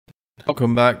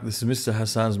Welcome back. This is Mr.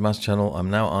 Hassan's Maths channel.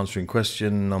 I'm now answering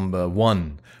question number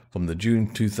 1 from the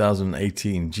June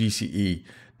 2018 GCE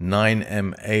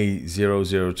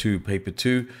 9MA002 paper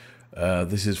 2.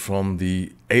 This is from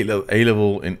the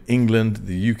A-level in England,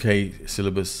 the UK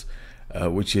syllabus,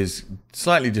 which is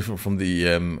slightly different from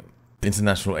the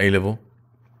international A-level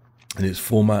in its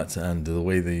format and the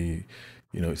way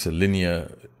it's a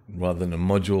linear rather than a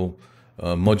modular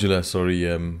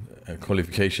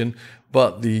qualification,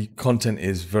 but the content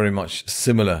is very much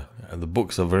similar, and the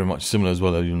books are very much similar as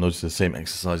well. You'll notice the same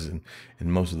exercises in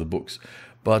most of the books,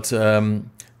 but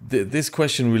this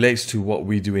question relates to what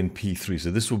we do in P3.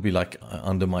 So this will be like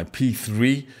under my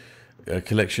P3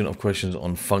 collection of questions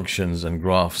on functions and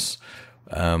graphs.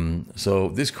 So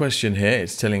this question here,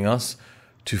 it's telling us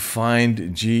to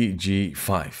find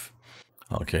GG5.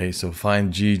 Okay, so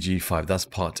find GG5, that's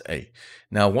part A.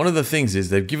 Now, one of the things is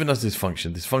they've given us this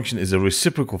function. This function is a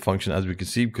reciprocal function, as we can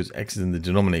see, because x is in the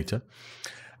denominator.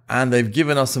 And they've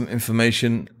given us some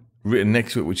information written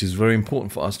next to it, which is very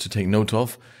important for us to take note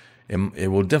of. It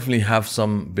will definitely have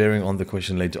some bearing on the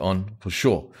question later on, for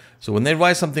sure. So when they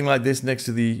write something like this next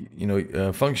to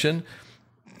the function,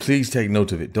 please take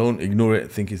note of it. Don't ignore it.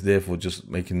 Think it's there for just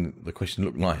making the question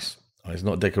look nice. It's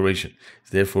not decoration.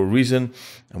 It's there for a reason,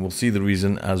 and we'll see the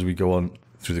reason as we go on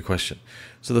through the question.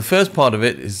 So the first part of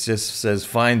it is just says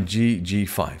find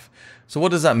GG5. So what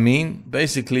does that mean?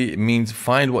 Basically, it means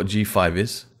find what G5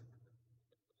 is,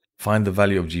 find the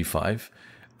value of G5,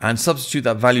 and substitute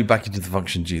that value back into the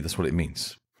function G. That's what it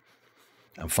means.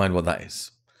 And find what that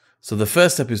is. So the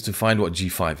first step is to find what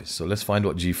G5 is. So let's find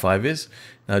what G5 is.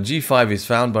 Now G5 is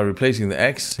found by replacing the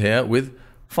x here with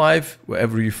 5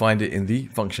 wherever you find it in the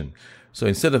function. So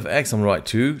instead of x, I'm going to write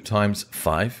 2 times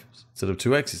 5. Instead of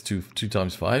 2x, it's 2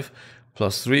 times 5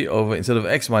 plus 3 over, instead of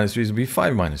x minus 3, it's going to be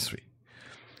 5 minus 3.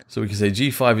 So we can say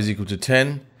G5 is equal to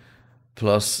 10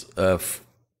 plus,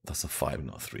 that's a 5,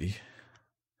 not 3.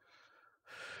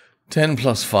 10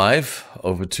 plus 5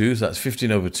 over 2, so that's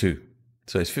 15 over 2.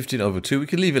 So it's 15 over 2. We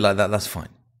can leave it like that, that's fine.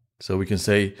 So we can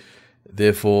say,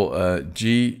 therefore,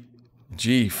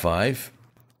 G5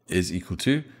 is equal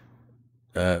to,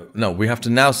 no, we have to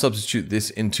now substitute this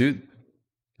into,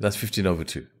 that's 15 over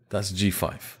 2. That's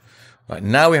G5. Right,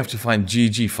 now we have to find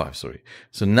GG5, sorry.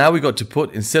 So now we got to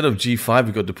put, instead of G5,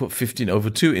 we got to put 15 over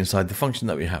 2 inside the function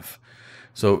that we have.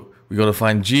 So we got to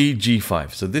find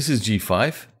GG5. So this is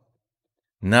G5.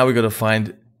 Now we got to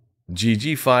find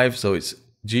GG5, so it's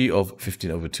G of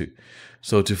 15 over 2.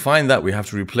 So to find that, we have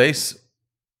to replace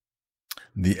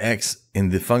the x in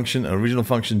the function, original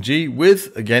function G,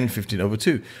 with, again, 15 over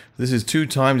 2. This is 2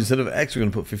 times, instead of x, we're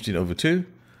going to put 15 over 2,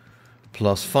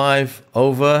 plus 5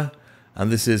 over, and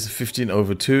this is 15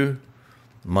 over 2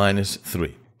 minus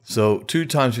 3. So 2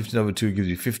 times 15 over 2 gives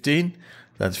you 15.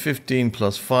 That's 15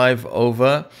 plus 5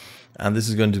 over, and this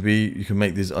is going to be, you can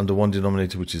make this under one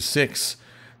denominator, which is 6.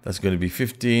 That's going to be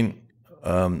 15,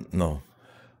 no.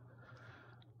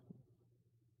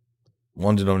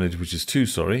 One denominator, which is 2,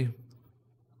 sorry.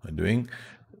 I'm doing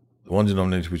one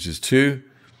denominator, which is 2.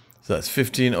 So that's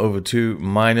 15 over 2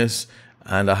 minus,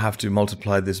 and I have to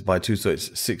multiply this by 2, so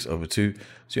it's 6 over 2.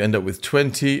 So you end up with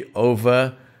 20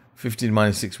 over 15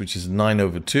 minus 6, which is 9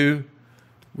 over 2,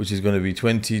 which is going to be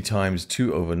 20 times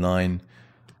 2 over 9,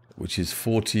 which is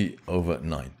 40 over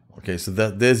 9. Okay, so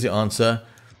there's the answer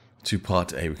to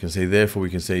part A. We can say, therefore,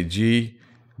 we can say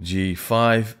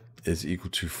G5 is equal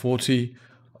to 40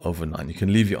 over 9. You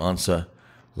can leave your answer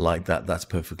like that. That's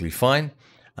perfectly fine.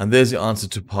 And there's the answer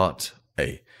to part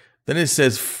A. Then it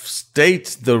says,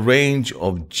 state the range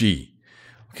of G.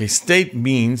 Okay, state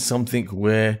means something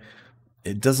where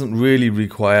it doesn't really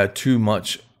require too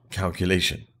much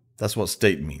calculation. That's what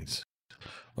state means.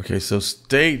 Okay, so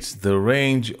state the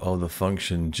range of the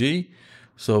function G.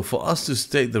 So for us to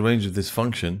state the range of this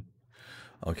function,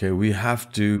 okay, we have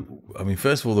to,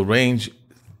 first of all, the range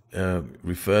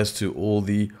refers to all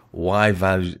the y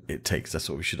values it takes. That's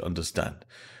what we should understand.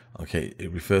 Okay, it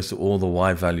refers to all the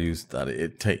y values that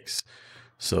it takes.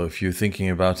 So if you're thinking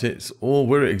about it, it's all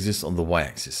where it exists on the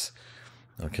y-axis.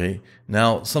 Okay,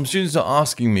 now some students are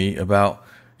asking me about,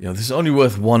 this is only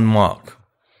worth 1 mark.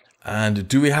 And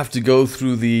do we have to go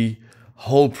through the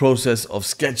whole process of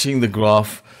sketching the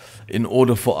graph in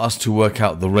order for us to work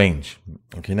out the range?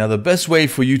 Okay, now the best way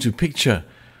for you to picture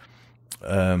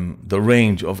the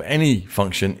range of any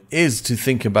function is to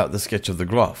think about the sketch of the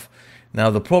graph. Now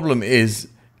the problem is,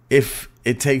 if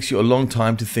it takes you a long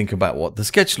time to think about what the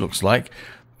sketch looks like,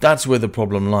 that's where the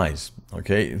problem lies.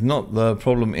 Okay, it's not the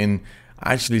problem in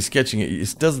actually sketching it.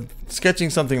 Sketching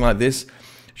something like this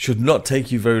should not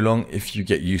take you very long if you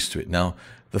get used to it. Now,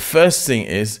 the first thing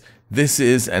is, this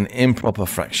is an improper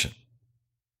fraction.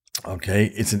 Okay,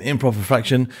 it's an improper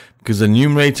fraction because the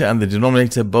numerator and the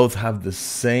denominator both have the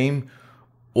same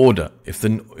order. If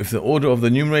the order of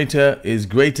the numerator is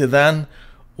greater than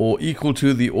or equal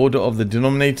to the order of the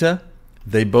denominator,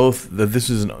 this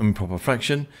is an improper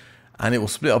fraction, and it will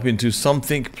split up into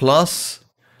something plus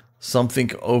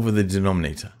something over the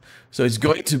denominator. So it's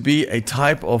going to be a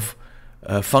type of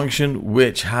function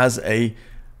which has a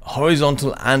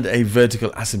horizontal and a vertical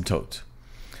asymptote.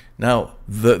 Now,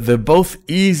 they're both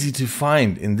easy to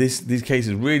find in these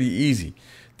cases, really easy.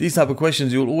 These type of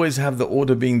questions, you'll always have the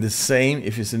order being the same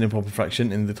if it's an improper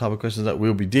fraction in the type of questions that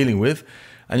we'll be dealing with.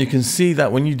 And you can see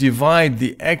that when you divide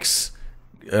the x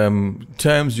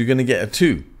terms, you're going to get a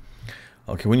 2.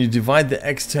 Okay, when you divide the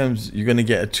x terms, you're going to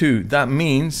get a 2. That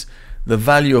means the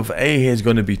value of a here is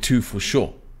going to be 2 for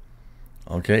sure.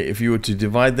 Okay, if you were to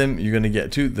divide them, you're going to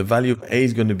get 2. The value of a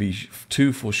is going to be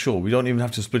 2 for sure. We don't even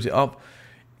have to split it up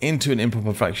into an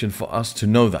improper fraction for us to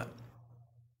know that.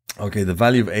 Okay, the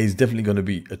value of a is definitely going to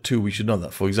be a 2. We should know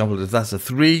that. For example, if that's a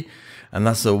 3 and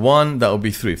that's a 1, that will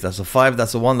be 3. If that's a 5,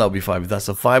 that's a 1, that will be 5. If that's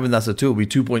a 5 and that's a 2, it will be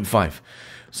 2.5.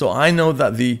 So I know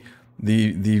that the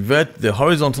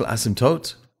horizontal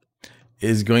asymptote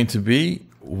is going to be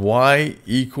y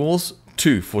equals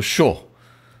 2 for sure.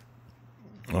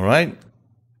 All right.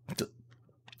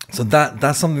 So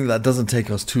that's something that doesn't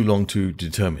take us too long to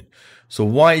determine. So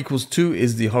y equals 2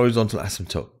 is the horizontal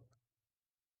asymptote.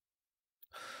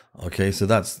 Okay, so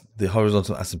that's the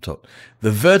horizontal asymptote.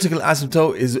 The vertical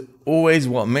asymptote is always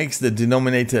what makes the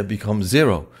denominator become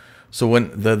 0. So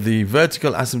when the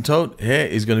vertical asymptote here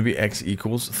is going to be x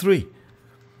equals 3.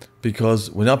 Because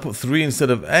when I put 3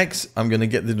 instead of x, I'm going to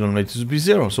get the denominator to be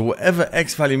 0. So whatever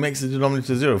x value makes the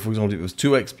denominator 0, for example, if it was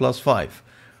 2x plus 5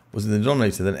 was in the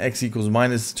denominator, then x equals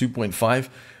minus 2.5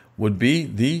 would be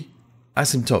the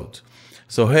asymptote.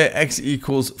 So here x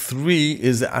equals 3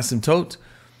 is the asymptote.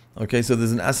 Okay, so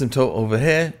there's an asymptote over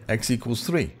here, x equals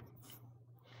 3.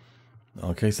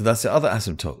 Okay, so that's the other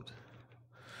asymptote.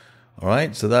 All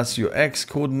right, so that's your x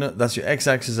coordinate, that's your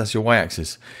x-axis, that's your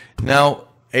y-axis. Now,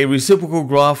 a reciprocal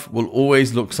graph will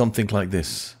always look something like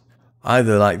this.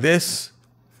 Either like this,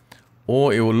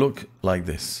 or it will look like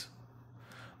this.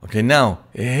 Okay, now,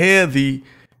 here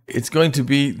it's going to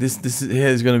be, this here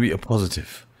is going to be a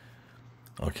positive.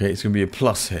 Okay, it's going to be a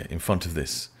plus here in front of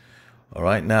this. All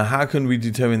right, now how can we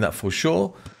determine that for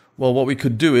sure? Well, what we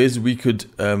could do is we could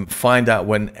find out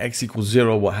when x equals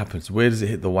 0, what happens? Where does it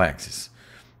hit the y-axis?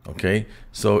 Okay,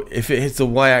 so if it hits the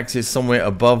y-axis somewhere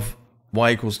above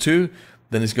y equals 2,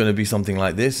 then it's going to be something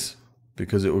like this,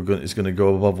 because it's going to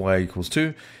go above y equals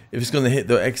 2. If it's going to hit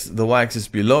the y-axis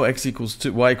below y equals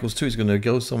 2, it's going to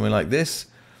go somewhere like this.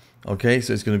 Okay,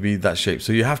 so it's going to be that shape.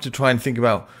 So you have to try and think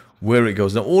about where it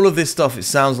goes. Now, all of this stuff, it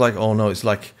sounds like, oh no, it's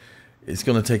like it's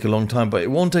going to take a long time, but it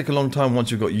won't take a long time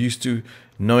once you've got used to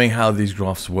knowing how these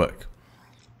graphs work.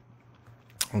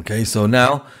 Okay, so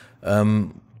now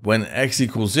when x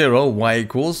equals 0, y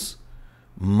equals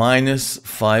minus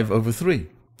 5 over 3.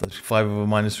 That's 5 over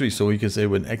minus 3. So we can say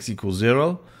when x equals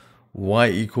 0, y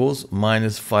equals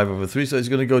minus 5 over 3. So it's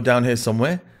going to go down here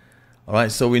somewhere. All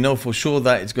right, so we know for sure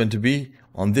that it's going to be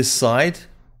on this side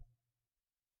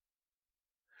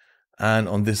and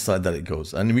on this side that it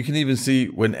goes. And we can even see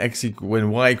when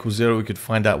y equals 0, we could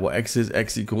find out what x is.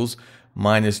 X equals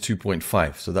minus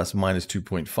 2.5. So that's minus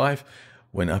 2.5.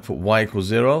 When I put y equals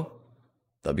 0,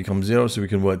 that becomes 0, so we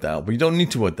can work that out. But you don't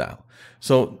need to work that out.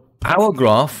 So our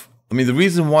graph, I mean, the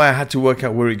reason why I had to work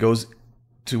out where it goes,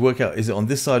 to work out is it on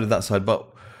this side or that side, but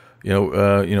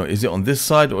is it on this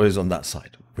side or is it on that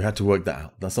side? We had to work that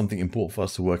out. That's something important for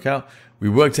us to work out. We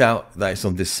worked out that it's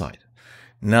on this side.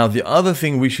 Now, the other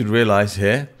thing we should realize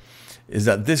here is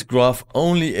that this graph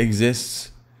only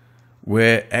exists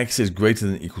where x is greater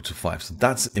than or equal to 5. So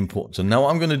that's important. So now what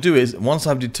I'm going to do is, once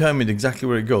I've determined exactly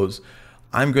where it goes,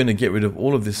 I'm going to get rid of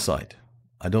all of this side.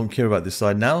 I don't care about this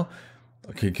side now.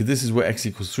 Okay, because this is where x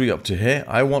equals 3 up to here.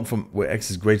 I want from where x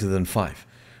is greater than 5.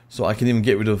 So I can even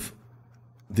get rid of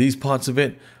these parts of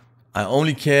it. I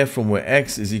only care from where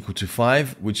x is equal to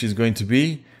 5, which is going to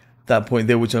be that point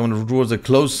there, which I'm going to draw as a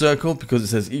closed circle because it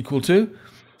says equal to.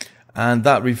 And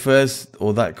that refers,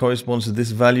 or that corresponds to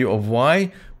this value of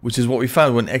y, which is what we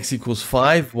found when x equals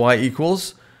 5, y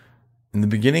equals, in the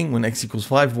beginning, when x equals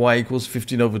 5, y equals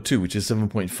 15 over 2, which is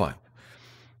 7.5.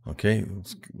 Okay,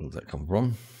 where does that come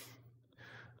from?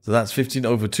 So that's 15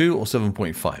 over 2 or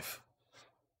 7.5.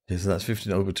 Okay, so that's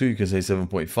 15 over 2, you can say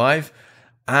 7.5.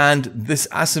 And this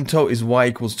asymptote is y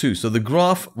equals 2. So the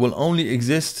graph will only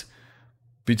exist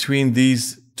between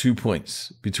these 2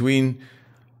 points, between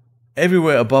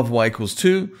everywhere above y equals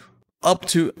 2, up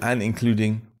to and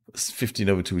including 15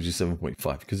 over 2, which is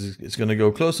 7.5, because it's going to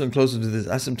go closer and closer to this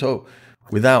asymptote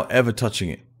without ever touching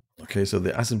it. Okay, so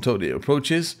the asymptote, it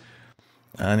approaches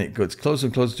and it gets closer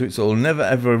and closer to it, so it will never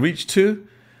ever reach 2,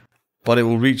 but it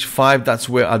will reach 5. That's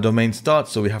where our domain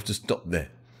starts, so we have to stop there.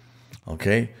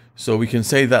 Okay, so we can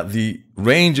say that the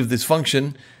range of this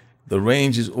function, the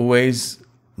range is always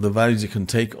the values it can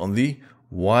take on the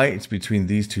y. It's between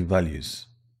these two values,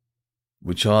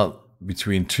 which are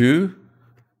between 2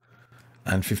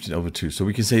 and 15 over 2. So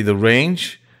we can say the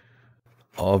range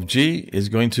of g is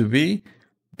going to be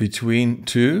between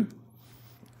 2,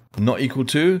 not equal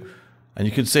to, and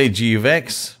you could say g of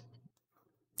x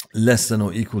less than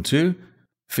or equal to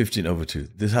 15 over 2.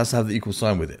 This has to have the equal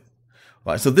sign with it.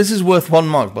 Right, so this is worth 1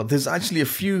 mark, but there's actually a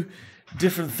few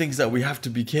different things that we have to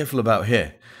be careful about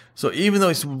here. So even though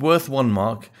it's worth 1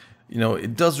 mark, you know,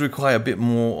 it does require a bit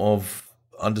more of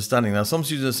understanding. Now, some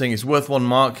students are saying it's worth 1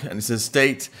 mark and it says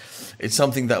state. It's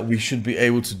something that we should be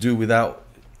able to do without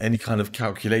any kind of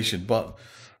calculation. But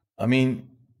I mean,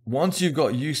 once you've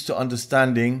got used to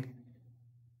understanding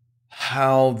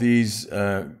how these,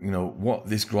 what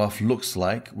this graph looks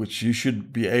like, which you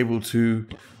should be able to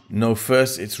know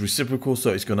first, it's reciprocal.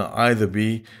 So it's going to either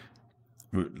be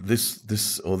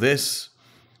this or this.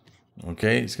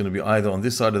 Okay, it's going to be either on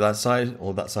this side or that side,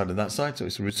 or that side or that side. So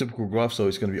it's a reciprocal graph, so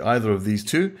it's going to be either of these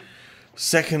two.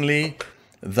 Secondly,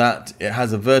 that it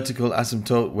has a vertical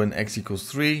asymptote when x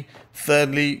equals 3.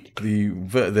 Thirdly,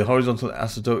 the horizontal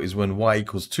asymptote is when y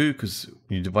equals 2, because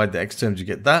when you divide the x terms, you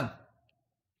get that.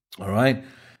 All right,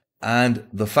 and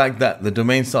the fact that the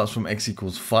domain starts from x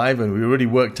equals 5, and we already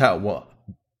worked out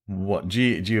what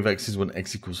g of x is when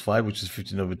x equals 5, which is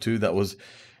 15 over 2. That was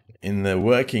in the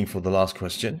working for the last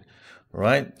question.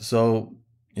 Right, so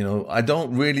you know, I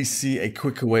don't really see a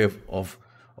quicker way of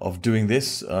doing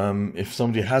this. If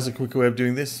somebody has a quicker way of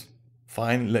doing this,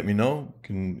 fine, let me know.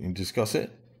 Can discuss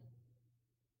it.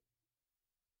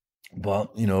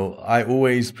 But you know, I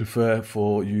always prefer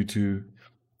for you to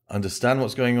understand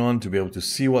what's going on, to be able to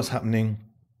see what's happening.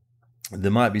 There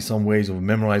might be some ways of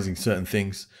memorizing certain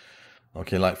things.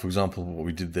 Okay, like for example, what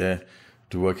we did there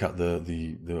to work out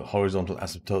the horizontal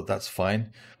asymptote. That's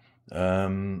fine.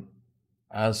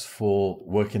 As for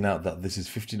working out that this is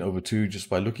 15 over 2 just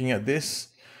by looking at this,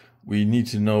 we need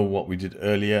to know what we did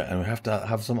earlier, and we have to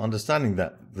have some understanding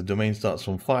that the domain starts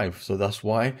from 5. So that's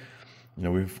why, you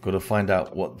know, we've got to find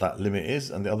out what that limit is,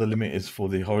 and the other limit is for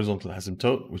the horizontal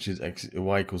asymptote, which is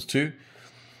y equals 2.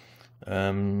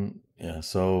 Yeah,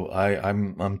 so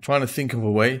I'm trying to think of a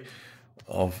way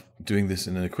of doing this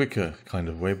in a quicker kind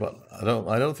of way, but I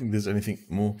don't think there's anything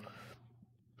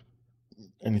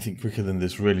quicker than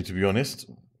this, really, to be honest.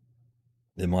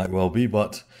 There might well be,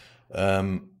 but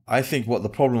I think what the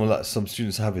problem that some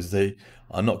students have is they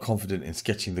are not confident in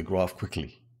sketching the graph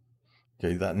quickly.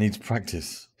 Okay, that needs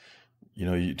practice. You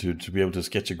know, to be able to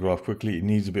sketch a graph quickly, it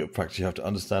needs a bit of practice. You have to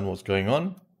understand what's going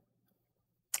on.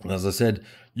 And as I said,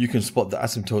 you can spot the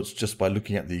asymptotes just by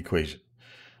looking at the equation.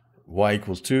 Y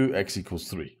equals 2, x equals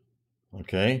 3.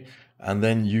 Okay, and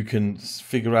then you can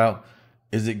figure out,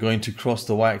 is it going to cross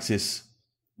the y-axis?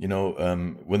 You know,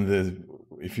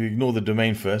 if you ignore the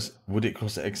domain first, would it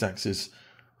cross the x-axis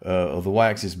or the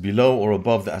y-axis below or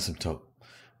above the asymptote?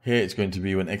 Here it's going to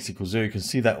be when x equals 0. You can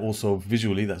see that also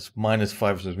visually, that's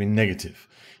 -5, so it's been negative.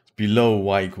 It's below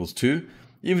y equals 2.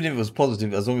 Even if it was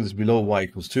positive, as long as it's below y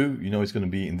equals 2, you know it's going to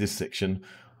be in this section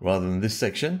rather than this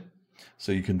section.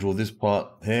 So you can draw this part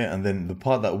here, and then the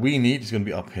part that we need is going to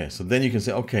be up here. So then you can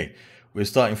say, okay, we're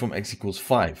starting from x equals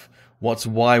 5. What's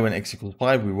y when x equals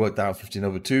 5? We worked out 15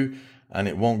 over 2, and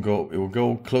it will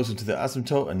go closer to the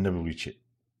asymptote and never reach it.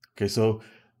 Okay, so,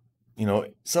 you know,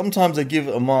 sometimes I give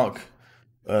a mark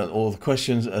or the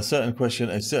questions, a certain question,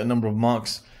 a certain number of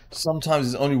marks. Sometimes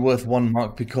it's only worth 1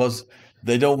 mark because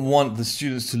they don't want the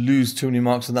students to lose too many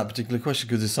marks on that particular question,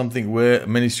 because it's something where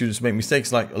many students make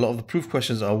mistakes. Like a lot of the proof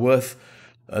questions are worth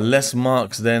less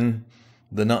marks than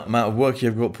the amount of work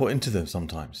you've got put into them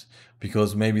sometimes,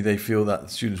 because maybe they feel that the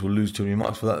students will lose too many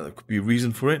marks for that. That could be a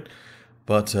reason for it.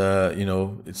 But, you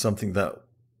know, it's something that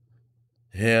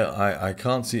here I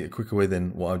can't see a quicker way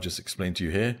than what I've just explained to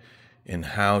you here in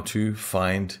how to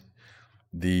find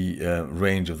the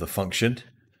range of the function.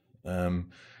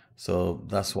 So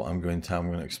that's what I'm going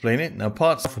to explain it. Now,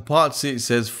 for part C, it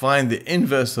says find the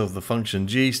inverse of the function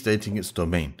g, stating its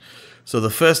domain. So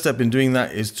the first step in doing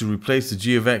that is to replace the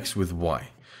g of x with y.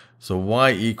 So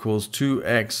y equals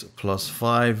 2x plus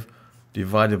 5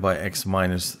 divided by x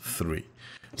minus 3.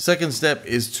 Second step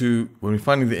is to, when we're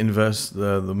finding the inverse,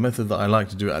 the method that I like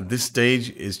to do at this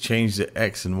stage is change the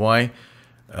x and y.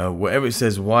 Wherever it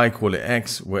says y, call it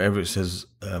x. Wherever it says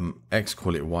x,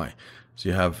 call it y. So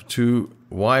you have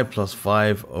 2y plus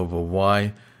 5 over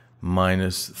y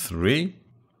minus 3.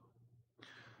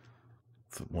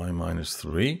 Y minus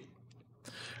 3.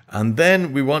 And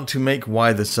then we want to make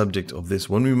y the subject of this.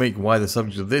 When we make y the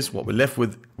subject of this, what we're left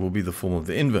with will be the form of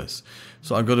the inverse.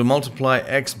 So I'm going to multiply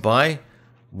x by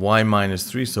y minus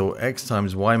 3. So x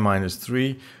times y minus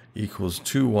 3 equals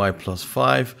 2y plus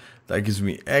 5. That gives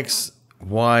me x,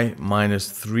 y minus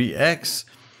 3x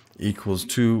equals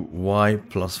 2y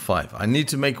plus 5. I need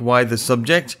to make y the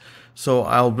subject. So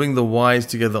I'll bring the y's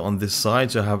together on this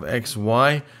side. So I have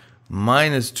xy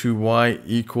minus 2y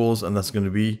equals, and that's going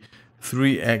to be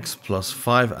 3x plus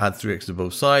 5, add 3x to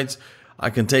both sides. I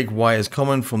can take y as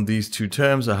common from these two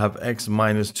terms. I have x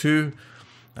minus 2,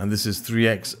 and this is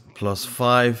 3x plus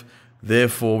 5.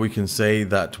 Therefore, we can say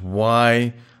that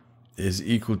y is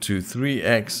equal to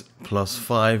 3x plus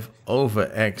 5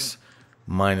 over x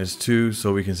minus 2.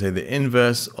 So we can say the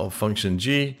inverse of function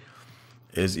g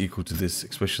is equal to this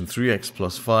expression 3x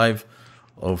plus 5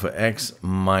 over x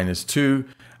minus 2.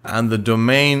 And the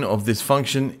domain of this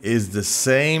function is the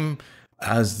same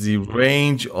as the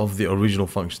range of the original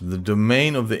function. The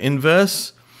domain of the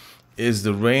inverse is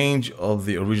the range of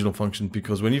the original function,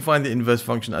 because when you find the inverse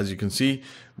function, as you can see,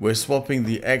 we're swapping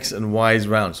the x and y's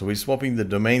around. So we're swapping the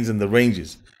domains and the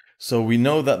ranges. So we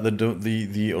know that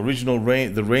the original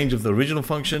range, the range of the original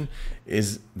function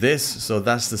is this. So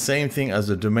that's the same thing as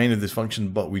the domain of this function,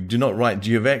 but we do not write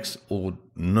g of x, or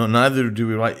neither do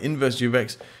we write inverse g of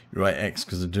x. We write x,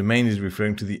 because the domain is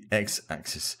referring to the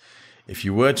x-axis. If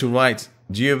you were to write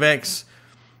g of x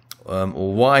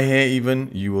or y here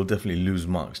even, you will definitely lose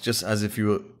marks. Just as if you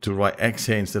were to write x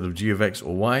here instead of g of x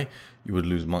or y, you would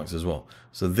lose marks as well.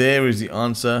 So there is the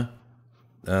answer.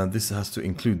 This has to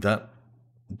include that,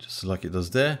 just like it does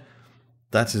there.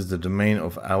 That is the domain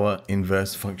of our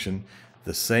inverse function,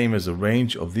 the same as the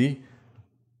range of the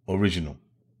original.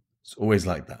 It's always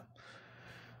like that.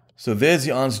 So there's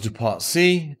the answer to part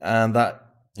C, and that,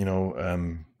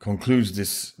 concludes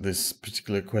this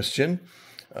particular question.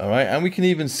 All right, and we can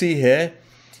even see here,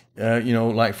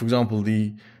 like for example,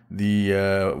 the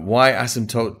y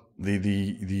asymptote,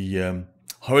 the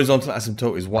horizontal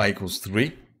asymptote is y equals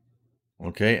 3.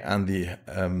 Okay, and the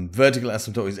vertical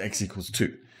asymptote is x equals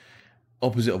 2.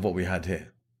 Opposite of what we had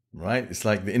here, right? It's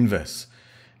like the inverse.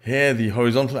 Here, the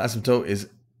horizontal asymptote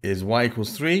is y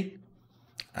equals 3.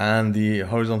 And the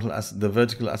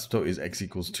vertical asymptote is x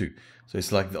equals 2. So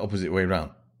it's like the opposite way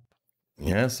around.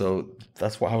 Yeah, so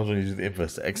that's what happens when you do the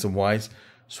inverse. The x and y's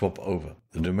swap over.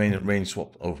 The domain and range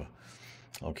swap over.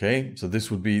 Okay, so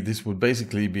this would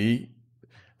basically be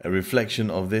a reflection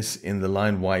of this in the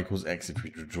line y equals x if we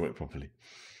draw it properly.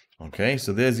 Okay,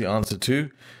 so there's the answer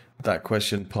to that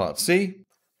question, part C.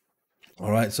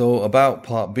 All right, so about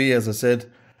part B, as I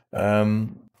said,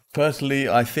 personally,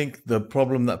 I think the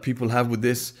problem that people have with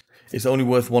this, it's only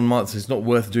worth 1 mark. So it's not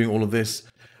worth doing all of this.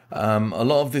 A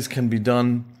lot of this can be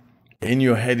done in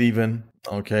your head even,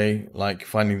 okay? Like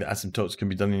finding the asymptotes can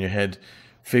be done in your head,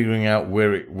 figuring out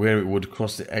where it would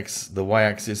cross the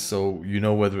y-axis, so you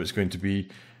know whether it's going to be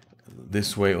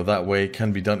this way or that way,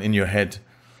 can be done in your head.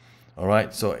 All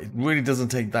right, so it really doesn't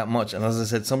take that much. And as I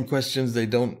said, some questions, they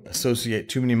don't associate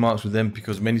too many marks with them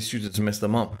because many students mess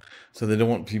them up. So they don't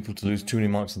want people to lose too many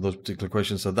marks on those particular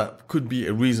questions. So that could be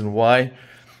a reason why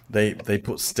they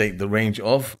state the range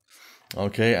of.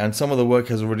 Okay, and some of the work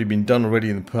has already been done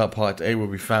in part A, where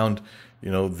we found,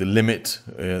 the limit,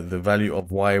 the value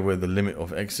of y, where the limit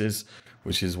of x is,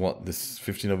 which is what this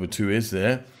 15 over 2 is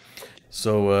there.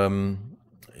 So,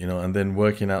 and then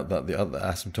working out that the other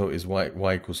asymptote is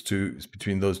y equals 2, is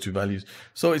between those two values.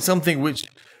 So it's something which,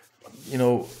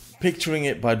 picturing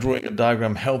it by drawing a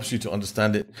diagram helps you to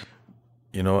understand it,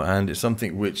 and it's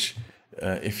something which,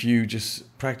 if you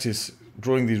just practice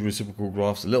drawing these reciprocal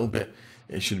graphs a little bit,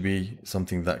 it should be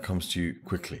something that comes to you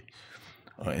quickly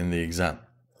in the exam.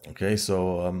 Okay,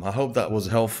 so I hope that was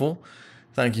helpful.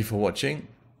 Thank you for watching.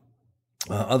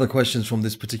 Other questions from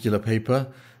this particular paper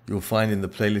you'll find in the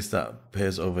playlist that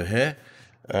appears over here.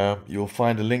 You'll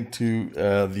find a link to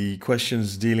the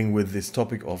questions dealing with this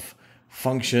topic of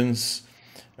functions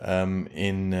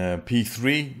in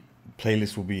P3.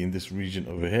 Playlist will be in this region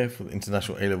over here for the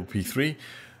International A-Level P3.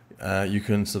 You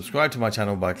can subscribe to my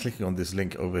channel by clicking on this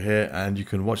link over here, and you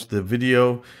can watch the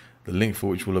video, the link for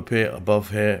which will appear above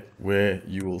here, where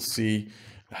you will see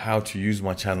how to use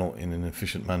my channel in an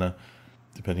efficient manner,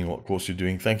 depending on what course you're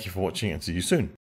doing. Thank you for watching, and see you soon.